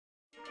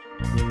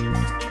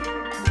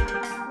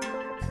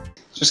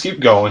Just keep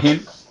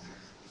going.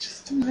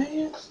 Just a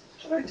man.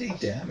 Should I take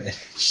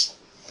damage?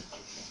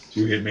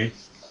 You hit me?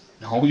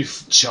 No, you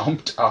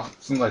jumped up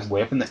from like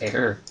way up in the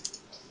air.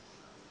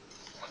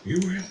 You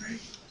hit me?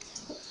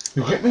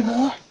 You hit me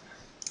more?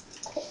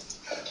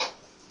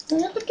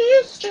 At the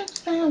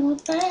distance, I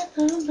was back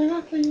on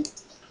my feet.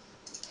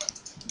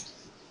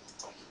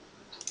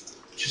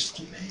 Just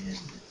a man.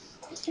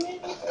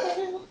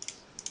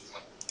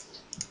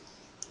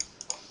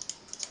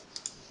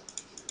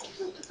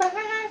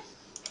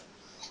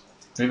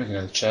 Maybe making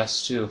another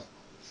chest too.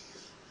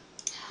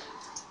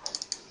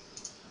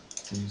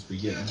 Things be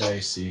getting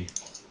dicey.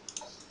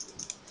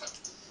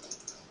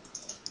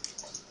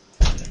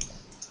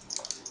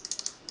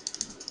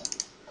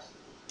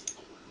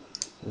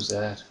 Who's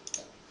that?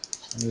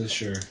 I'm really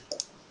sure.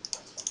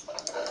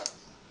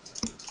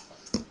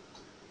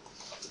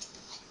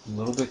 A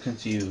little bit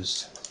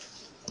confused.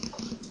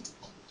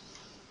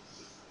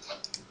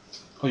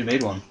 Oh, you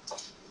made one.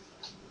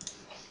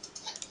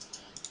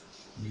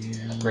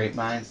 Yeah. Great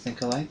minds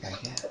think alike, I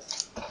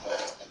guess.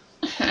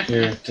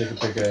 Here, take a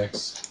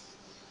pickaxe.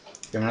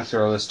 I'm gonna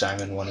throw this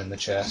diamond one in the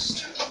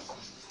chest.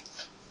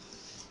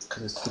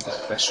 Because it's super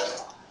special.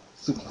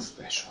 Super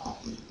special.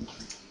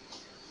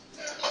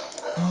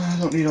 Oh, I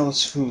don't need all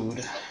this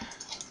food.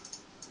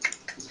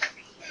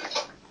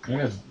 I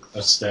got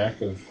a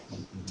stack of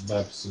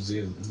lapis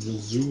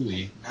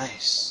lazuli.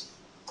 Nice.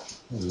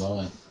 A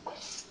lot.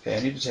 Okay, I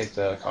need to take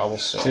the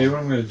cobblestone. Tell you what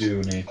I'm gonna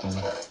do, Nathan.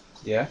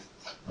 Yeah?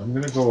 I'm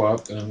gonna go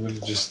up and I'm gonna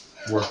just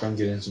work on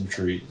getting some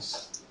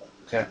trees.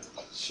 Okay.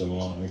 So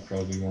I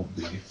probably won't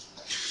be.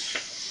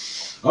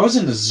 I was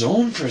in the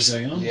zone for a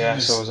second. Yeah,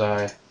 so was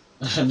I.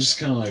 I'm just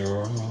kind of like,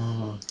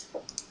 oh.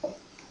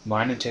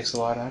 Mining takes a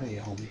lot out of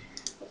you, homie.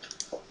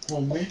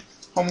 Homie.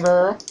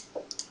 Homegirl.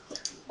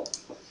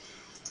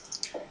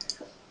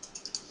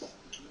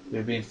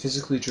 You're being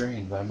physically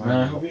drained by mining. Man,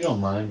 I hope you don't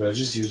mind, but I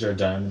just used our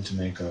diamond to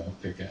make a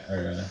pickaxe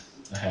or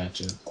a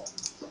hatchet.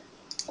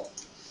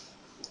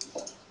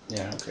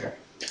 Yeah, I don't care.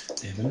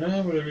 Nathan,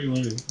 no, whatever you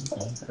want to do.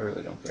 Okay. I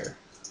really don't care.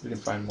 We can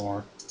find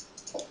more.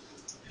 Yeah,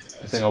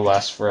 I think it'll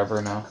last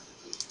forever now.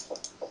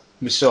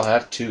 We still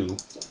have 2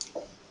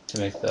 to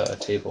make the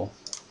table,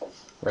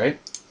 right?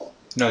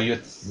 No, you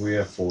had we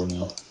have 4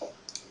 now.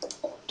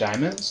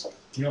 diamonds?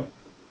 Yep.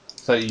 I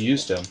thought you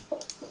used them.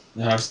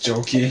 No, I was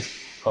joking.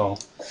 Oh.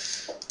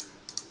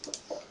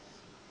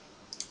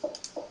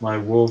 My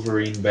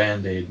Wolverine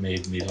band-aid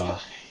made me lie.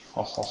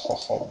 Ho ho ho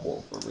ho,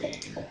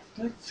 Wolverine.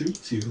 That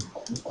suits you.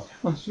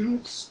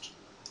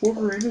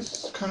 Wolverine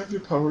is kind of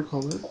your power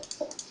color.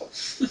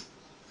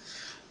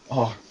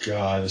 Oh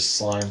god, the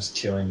slime's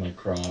killing my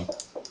crop.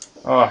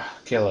 Oh,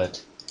 kill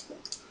it.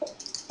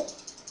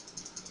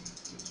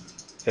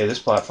 Okay, this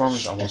platform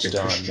is almost Sticky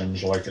done.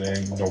 Christians like it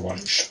ain't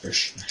nobody's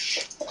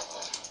business.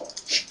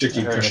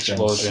 Sticky I heard an Christians.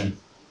 explosion.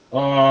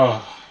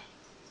 Oh.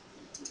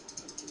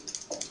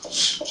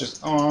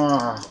 Just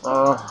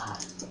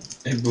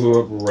It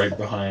blew up right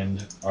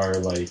behind our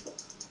like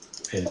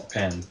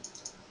pen.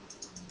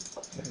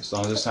 Okay, as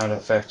long as it's not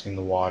affecting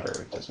the water,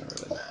 it doesn't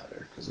really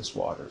matter because this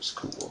water is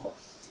cool.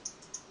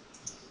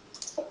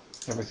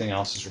 Everything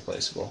else is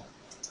replaceable.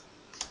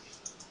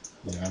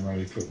 Yeah, I'm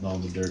already putting all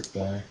the dirt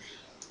back.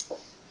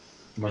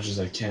 As much as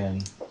I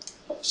can.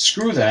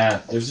 Screw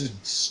that. There's a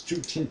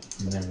stupid.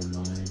 Never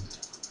mind.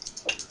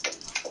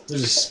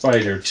 There's a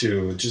spider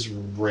too. It just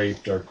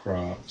raped our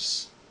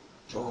crops.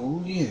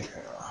 Oh yeah.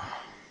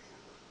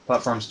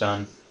 Platform's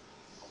done.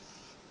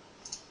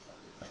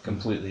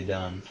 Completely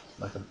done.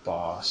 Like a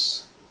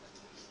boss.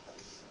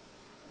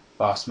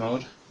 Boss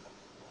mode.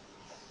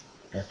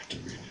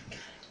 Activated.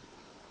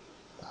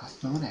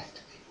 Boss mode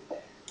activated.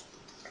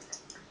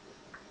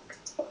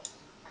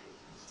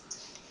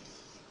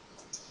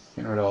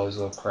 Getting rid of all these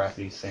little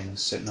crappy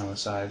things sitting on the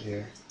side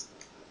here.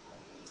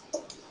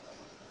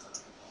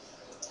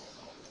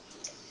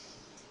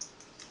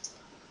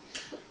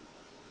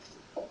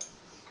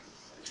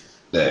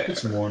 There.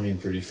 It's morning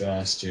pretty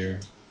fast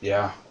here.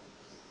 Yeah.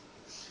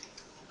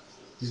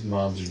 These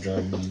mobs are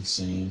driving me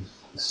insane.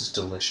 This is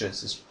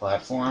delicious. This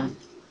platform.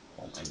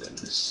 Oh my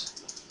goodness.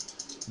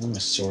 My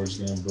sword's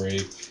gonna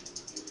break.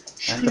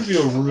 It's gonna be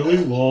a really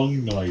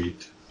long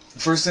night.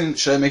 First thing,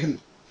 should I make an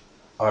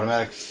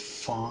automatic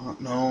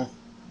font? No.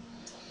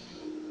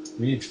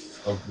 We need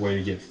a way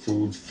to get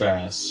food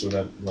fast so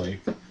that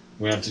like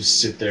we don't have to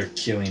sit there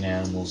killing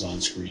animals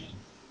on screen.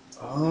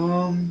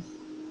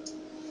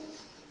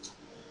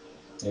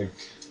 Like,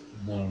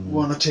 I don't know.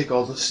 Want to take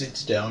all the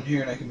seeds down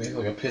here and I can make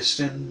like a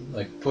piston,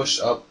 like push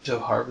up to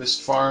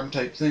harvest farm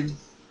type thing?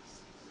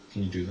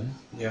 Can you do that?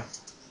 Yeah.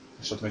 I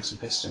just have to make some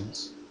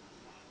pistons.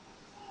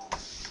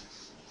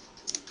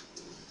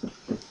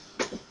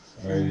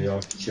 Alright, I'll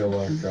kill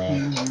our crop.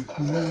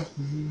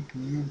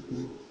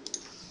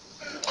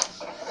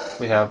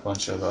 We have a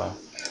bunch of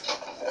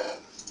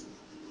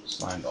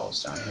slime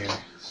balls down here,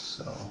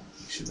 so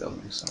we should be able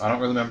to make some. I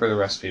don't really remember the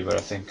recipe, but I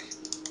think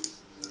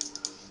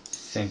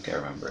I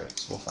remember it,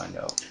 so we'll find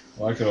out.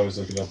 Well, I could always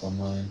look it up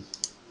online.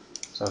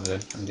 It's all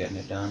good. I'm getting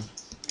it done.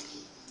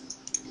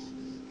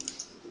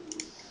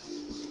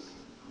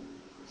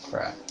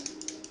 Crap.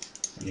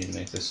 I need to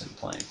make this in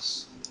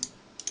planks.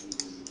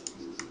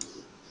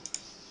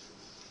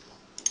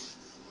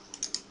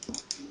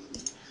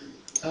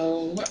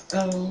 Oh,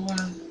 oh,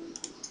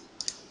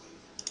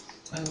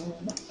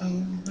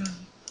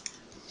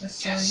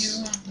 that's Yes. all you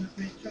want to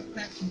make your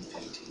back in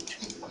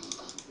 52.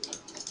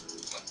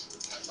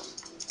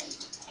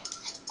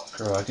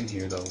 Girl, I can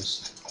hear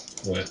those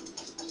What?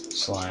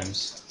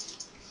 slimes.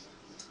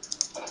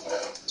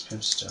 It's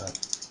been stuck.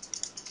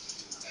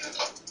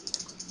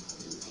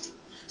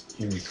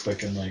 Hear me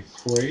clicking like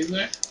crazy?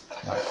 Like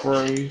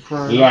crazy.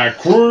 Like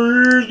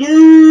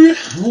crazy!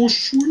 Oh,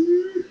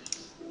 sweet!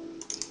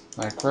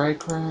 Like cray.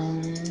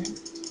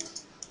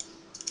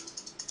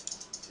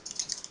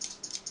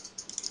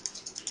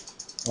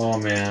 Oh,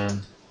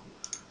 man.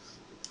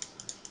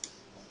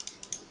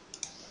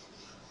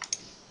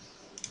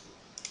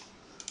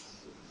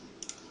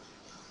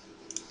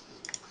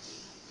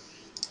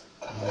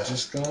 I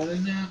just got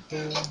an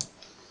apple.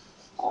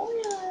 Oh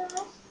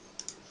yeah.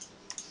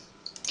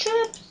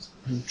 Chips.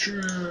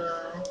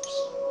 Chips.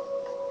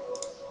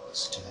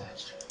 Let's do that.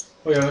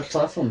 Oh, yeah, that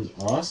platform's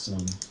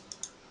awesome.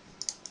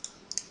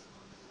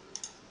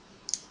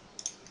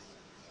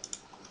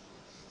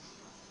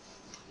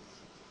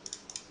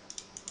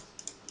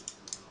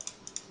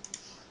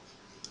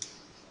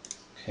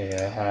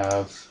 Okay, I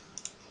have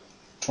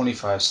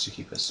 25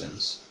 sticky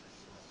pistons.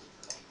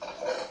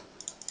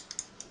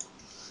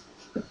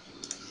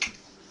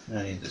 And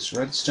I need this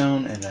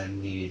redstone, and I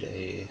need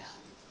a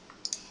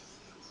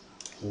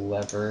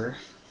lever.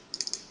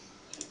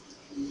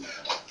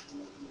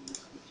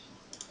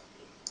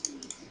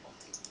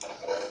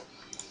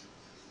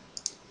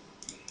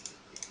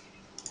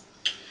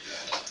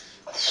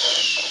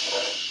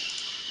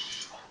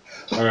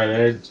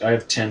 Alright, I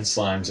have 10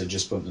 slimes I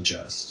just put in the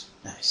chest.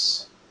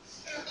 Nice.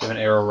 You have an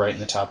arrow right in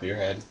the top of your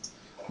head.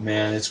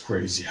 Man, it's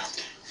crazy out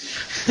there.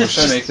 Where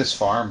should I make this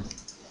farm?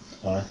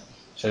 Huh?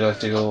 Should I like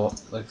to go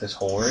like this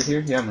hole right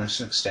here? Yeah, I'm just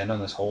gonna extend on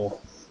this hole.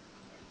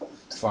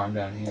 Farm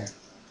down here.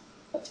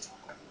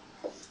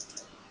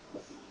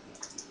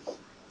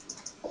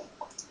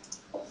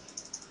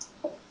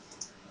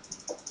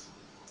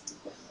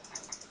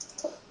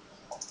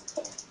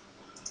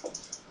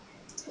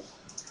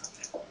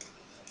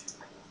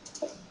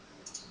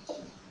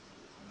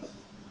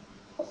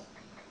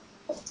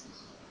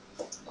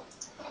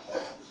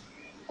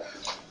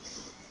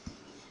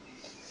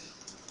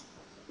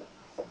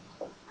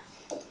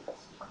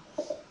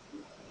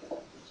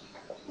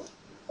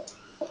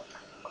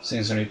 This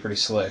thing's gonna be pretty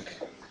slick.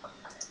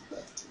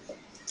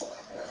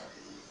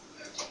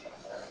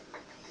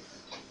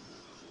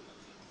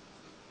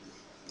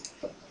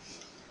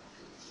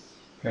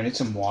 Here, I need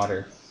some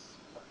water.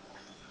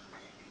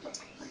 Do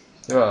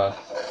you have a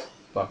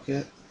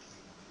bucket?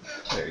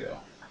 There you go.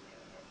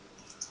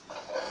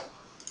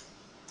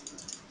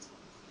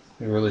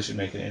 We really should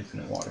make an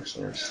infinite water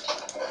source.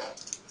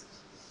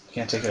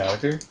 Can't take it out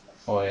of here?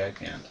 Oh yeah, I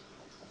can.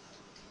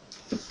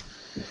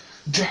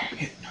 Dang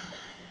it.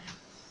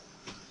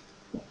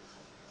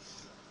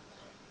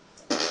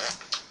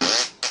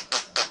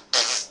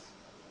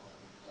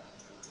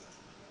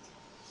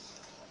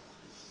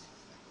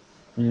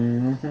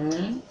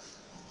 Mm-hmm.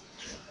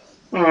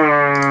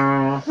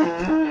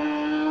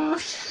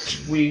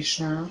 Wish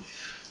now.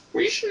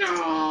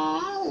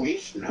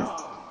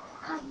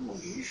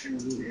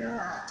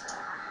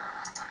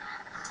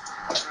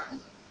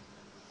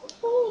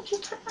 Oh,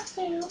 just hurt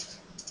myself.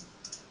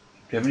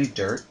 Do you have any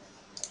dirt?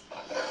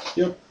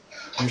 Yep.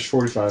 Here's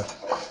 45.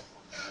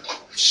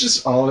 It's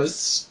just all this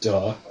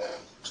stuff.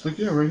 It's like,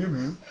 yeah, right here,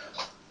 man.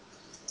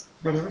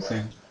 Got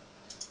everything.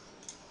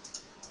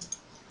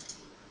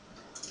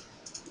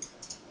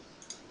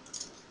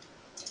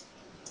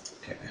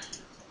 Okay.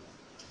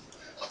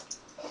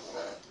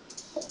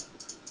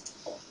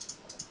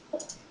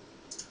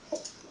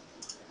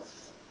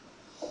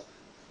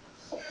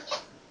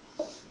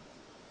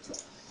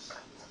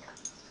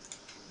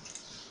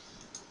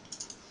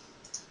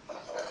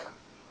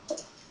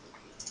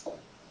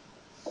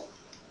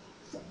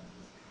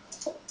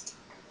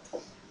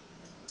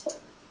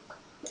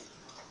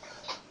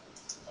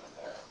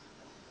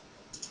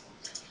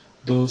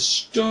 The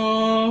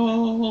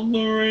star,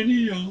 the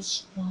radio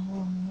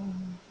star.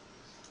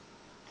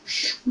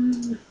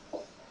 Sweet.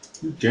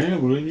 You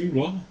gamble and you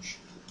lost.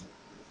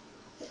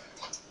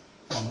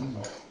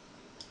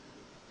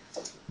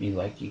 Me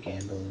like you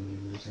gamble and you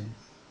losing.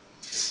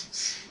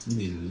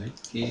 Me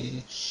like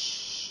it.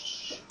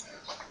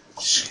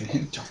 Just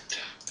kidding. Don't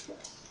talk.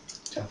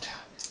 Don't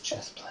talk.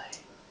 Just play.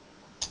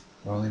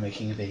 We're only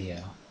making a video.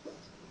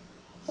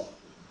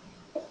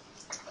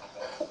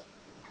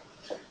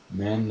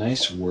 Man,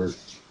 nice work.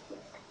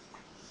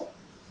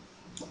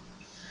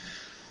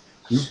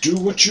 You do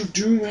what you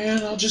do,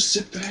 man. I'll just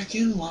sit back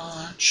and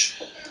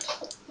watch.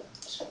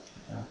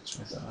 Yeah, that's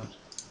what I thought.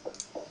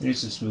 We need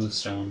some smooth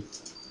stone.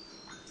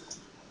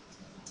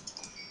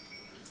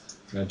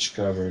 Got you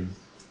covered.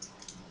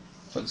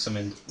 Put some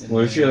in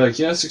What if you're like,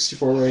 yeah,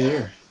 64 right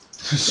here?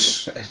 I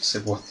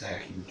said, what the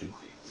heck are you doing?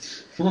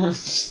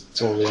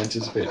 Totally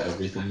anticipate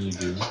everything you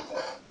do.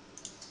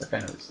 I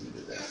kind of need to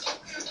do that.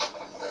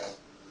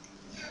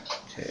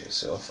 Okay,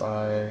 so if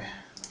I...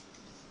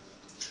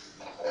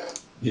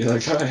 You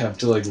like how I have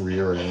to like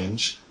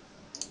rearrange?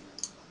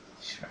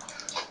 Sure.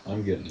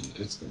 I'm getting it.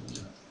 It's going.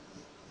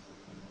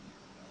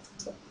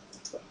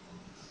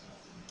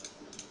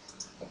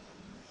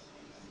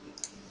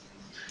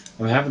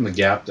 I'm having the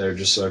gap there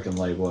just so I can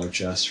label our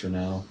chests for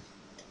now.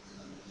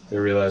 I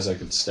realized I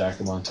could stack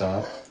them on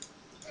top.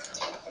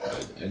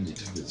 I need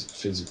to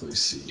physically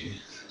see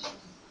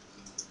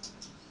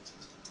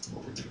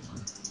what we're doing.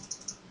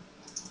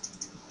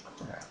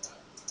 Crap.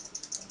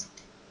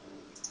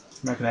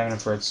 I'm not gonna have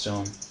enough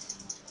redstone.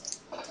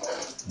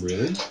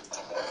 Really?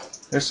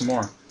 There's some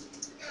more.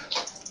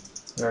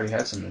 We already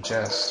had some in the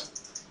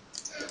chest.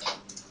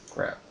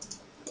 Crap.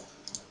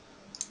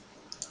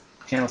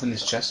 Can't open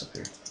these chests up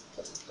here.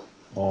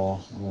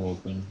 Oh, I'll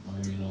open.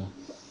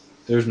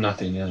 There's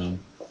nothing in them.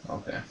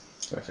 Okay.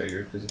 So I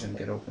figured because it didn't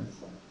get open.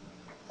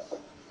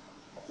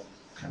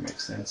 Kind of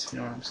makes sense, if you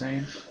know what I'm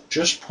saying.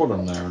 Just put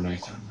them there,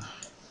 Nathan.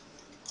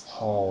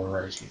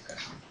 Alrighty then.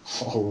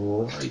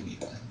 Alrighty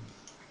then.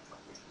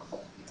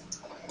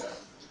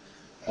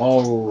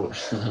 Oh,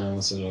 I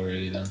almost said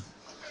already then.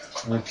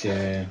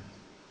 Okay.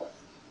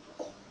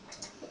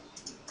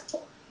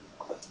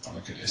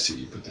 Okay, I see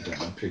you put the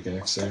diamond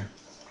pickaxe there.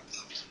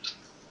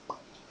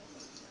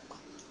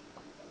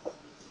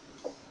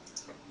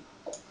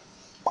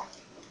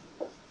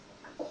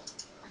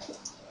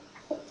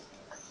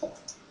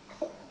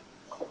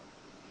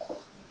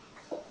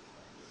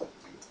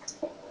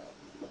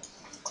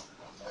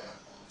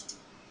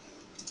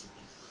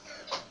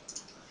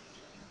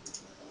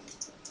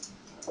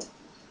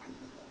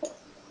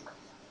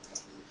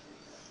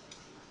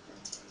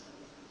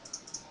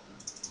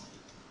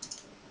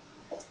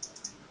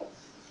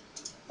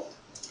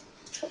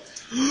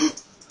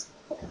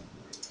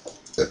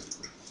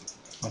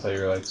 I thought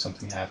you were like,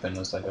 something happened. I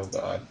was like, oh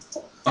god.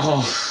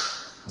 Oh.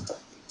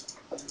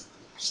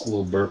 Just a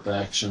little burp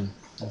action.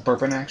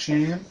 Burping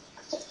action again?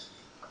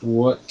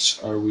 What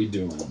are we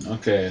doing?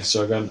 Okay,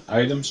 so I got an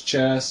items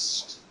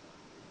chest.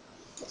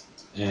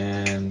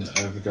 And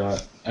I've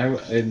got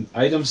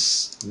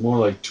items, more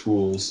like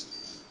tools.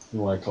 I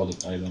don't know why I called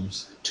it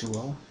items.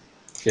 Tool?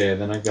 Okay,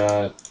 then I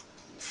got,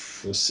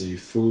 let's see,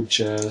 food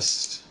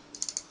chest.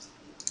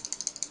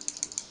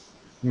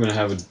 I'm gonna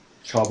have a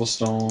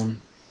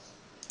cobblestone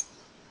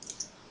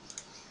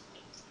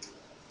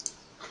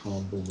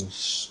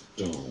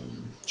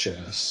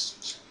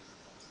chest.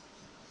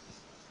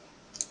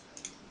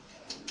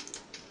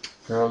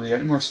 Girl, do you got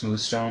any more smooth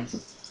stone?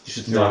 You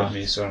should throw it at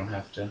me so I don't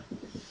have to.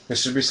 There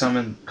should be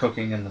some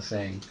cooking in the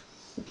thing.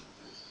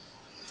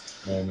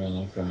 Alright, man,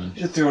 I'm coming.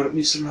 You should throw it at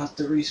me so I don't have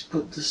to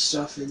put the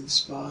stuff in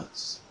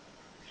spots.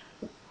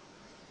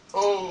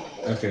 Oh!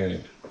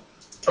 Okay.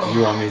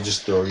 You want me to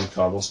just throw you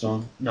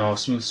cobblestone? No,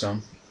 smooth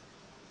stone.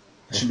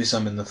 There should be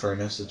some in the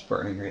furnace that's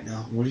burning right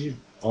now. What do you...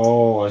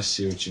 Oh, I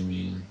see what you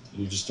mean.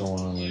 You just don't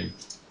want to, like...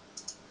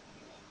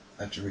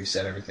 I have to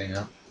reset everything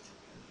up.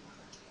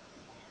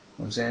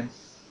 What I'm saying?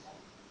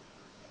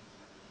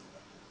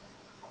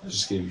 I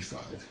just gave you 5.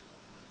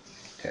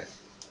 Okay.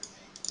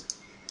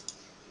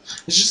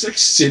 It's just like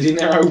sitting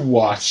there, I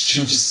watched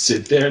you just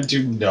sit there and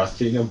do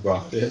nothing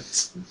about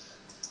it.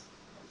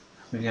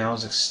 We can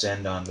always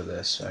extend onto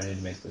this, so I need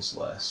to make this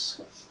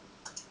less.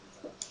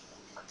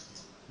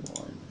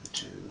 1,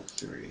 2,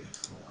 3,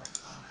 4,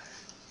 5.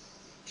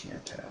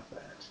 Can't have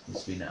that.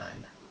 Needs to be 9.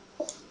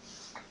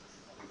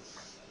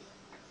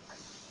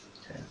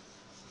 Okay.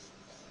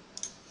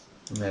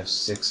 I'm gonna have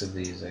 6 of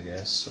these, I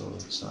guess, so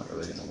it's not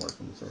really gonna work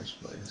in the first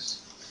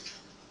place.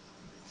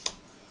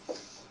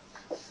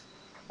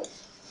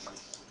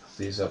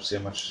 These up, see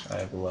how much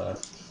I have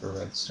left for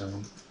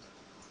redstone.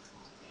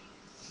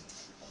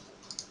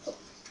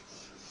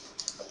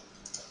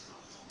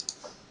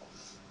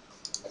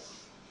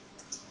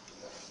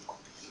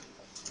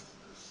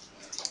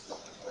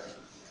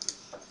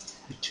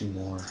 Need 2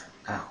 more.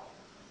 Ow.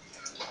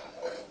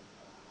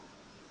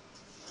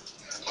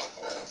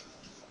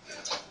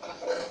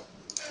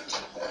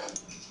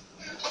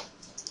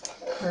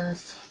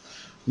 Perf.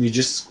 You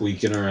just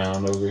squeaking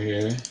around over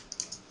here.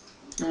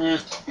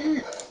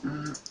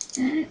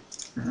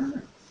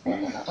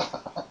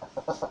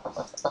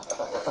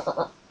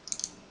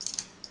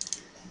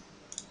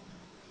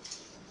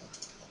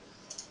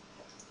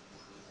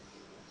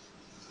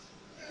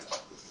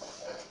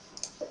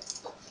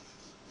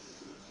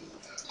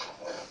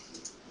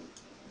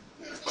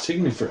 It's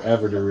taking me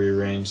forever to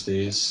rearrange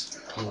these.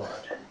 Good.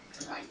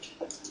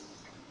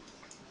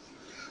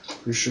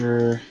 For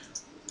sure.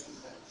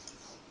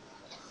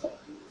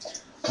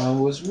 I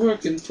was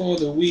working for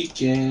the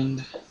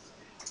weekend.